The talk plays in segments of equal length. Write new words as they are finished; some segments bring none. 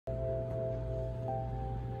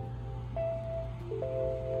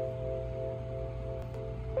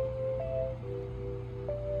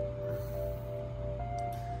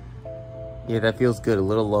Yeah, that feels good. A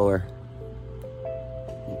little lower.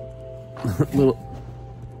 Little.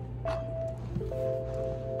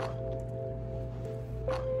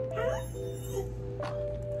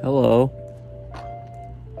 Hello.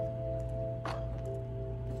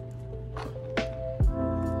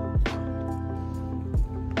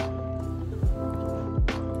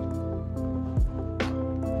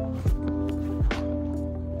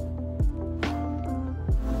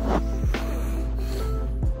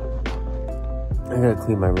 I gotta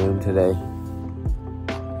clean my room today.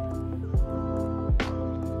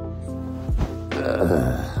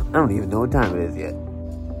 I don't even know what time it is yet.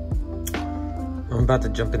 I'm about to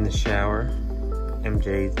jump in the shower.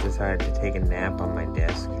 MJ decided to take a nap on my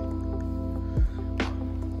desk.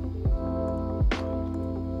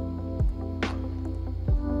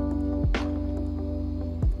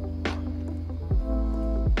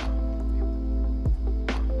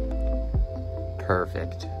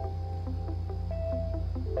 Perfect.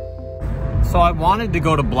 So I wanted to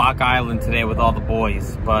go to Block Island today with all the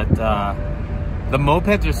boys, but the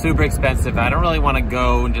mopeds are super expensive. I don't really want to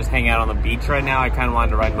go and just hang out on the beach right now. I kind of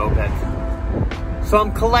wanted to ride mopeds. So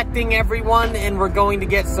I'm collecting everyone, and we're going to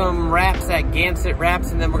get some wraps at Gansett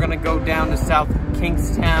Wraps, and then we're going to go down to South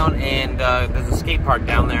Kingstown, and there's a skate park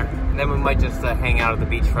down there. And then we might just hang out at the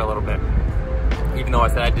beach for a little bit. Even though I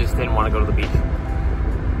said I just didn't want to go to the beach.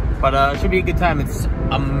 But it should be a good time. It's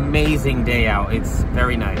amazing day out. It's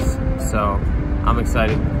very nice. So I'm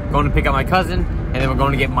excited. Going to pick up my cousin, and then we're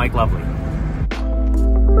going to get Mike Lovely.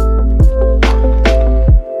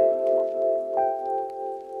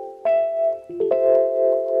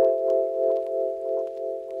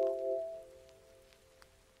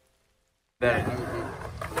 Better.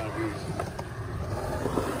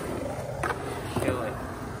 Feel it.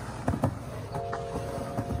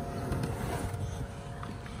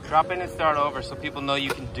 Drop in and start over so people know you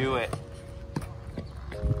can do it.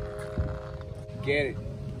 Get it.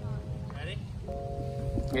 Ready?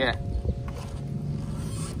 Yeah.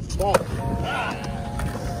 Ball.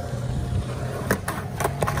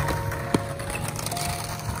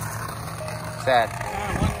 Sad.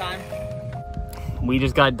 One time. We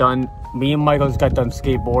just got done, me and Michael just got done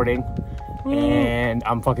skateboarding. And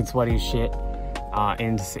I'm fucking sweaty as shit.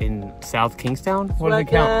 In South Kingstown? What does it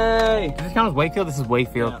count? Does it count as Wakefield? This is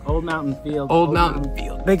Wakefield. Yeah, Old Mountain Field. Old Mountain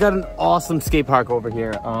Field. They got an awesome skate park over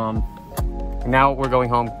here. Now we're going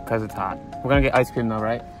home because it's hot. We're gonna get ice cream though,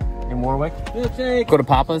 right? In Warwick? Go to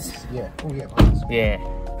Papa's? Yeah, we'll get Papa's. Yeah.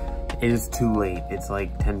 It is too late. It's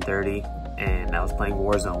like 10:30 and I was playing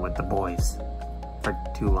Warzone with the boys for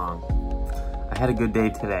too long. I had a good day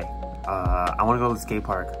today. I wanna go to the skate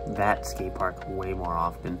park, that skate park, way more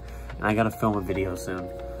often. And I gotta film a video soon.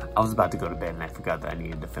 I was about to go to bed and I forgot that I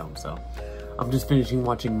needed to film, so. I'm just finishing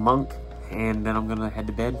watching Monk and then I'm gonna head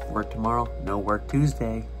to bed, work tomorrow, no work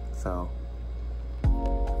Tuesday, so.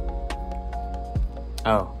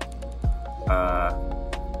 Oh,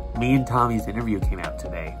 me and Tommy's interview came out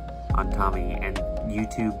today on Tommy and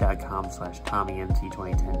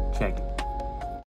youtube.com/TommyMC2010. Check it.